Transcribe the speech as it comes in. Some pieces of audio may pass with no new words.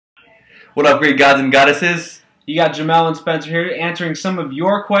What up, great gods and goddesses? You got Djamel and Spencer here answering some of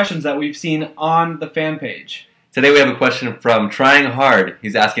your questions that we've seen on the fan page. Today we have a question from Trying Hard.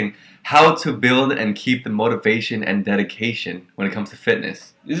 He's asking how to build and keep the motivation and dedication when it comes to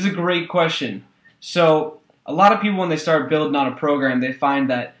fitness. This is a great question. So a lot of people, when they start building on a program, they find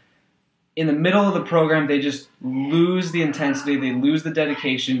that in the middle of the program they just lose the intensity, they lose the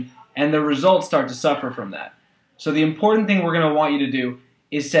dedication, and the results start to suffer from that. So the important thing we're going to want you to do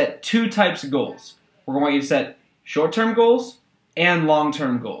is set two types of goals. We're going to want you to set short-term goals and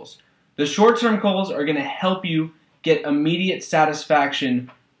long-term goals. The short-term goals are going to help you get immediate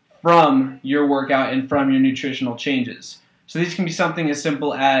satisfaction from your workout and from your nutritional changes. So these can be something as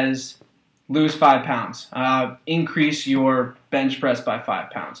simple as lose 5 pounds, increase your bench press by 5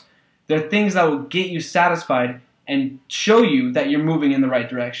 pounds. They're things that will get you satisfied and show you that you're moving in the right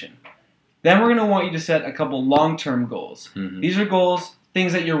direction. Then we're going to want you to set a couple long-term goals. These are goals,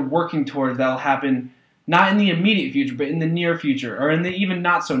 things that you're working towards that will happen not in the immediate future, but in the near future, or in the even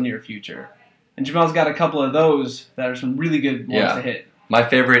not so near future. And Djamel's got a couple of those that are some really good ones to hit. My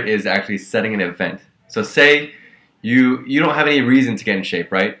favorite is actually setting an event. So say you don't have any reason to get in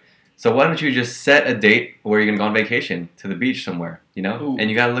shape, right? So why don't you just set a date where you're going to go on vacation to the beach somewhere, you know? Ooh.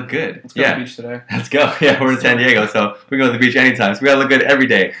 And you got to look good. Let's go to the beach today. Let's go. Yeah, we're in San Diego, so we go to the beach anytime. So we got to look good every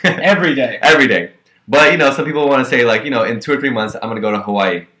day. Every day. Every day. But, you know, some people want to say, like, you know, in 2 or 3 months, I'm going to go to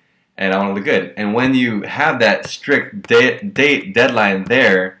Hawaii, and I want to look good. And when you have that strict deadline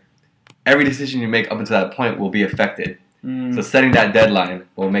there, every decision you make up until that point will be affected. So setting that deadline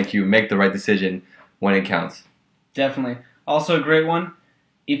will make you make the right decision when it counts. Definitely. Also a great one,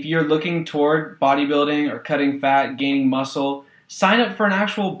 if you're looking toward bodybuilding or cutting fat, gaining muscle, sign up for an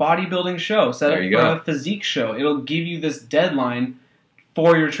actual bodybuilding show. Set up for a physique show. It'll give you this deadline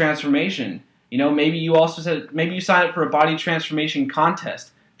for your transformation. You know, maybe you sign up for a body transformation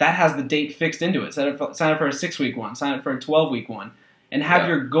contest. That has the date fixed into it. Sign up for a 6-week one. Sign up for a 12-week one. And have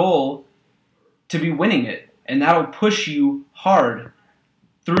your goal to be winning it. And that'll push you hard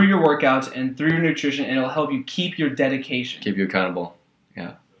through your workouts and through your nutrition, and it'll help you keep your dedication. Keep you accountable.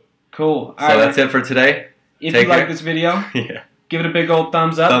 Yeah. Cool. So that's it for today. If you like this video, give it a big old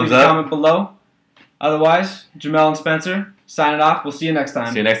thumbs up. Leave a comment below. Otherwise, Djamel and Spencer, signing off. We'll see you next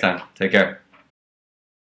time. See you next time. Take care.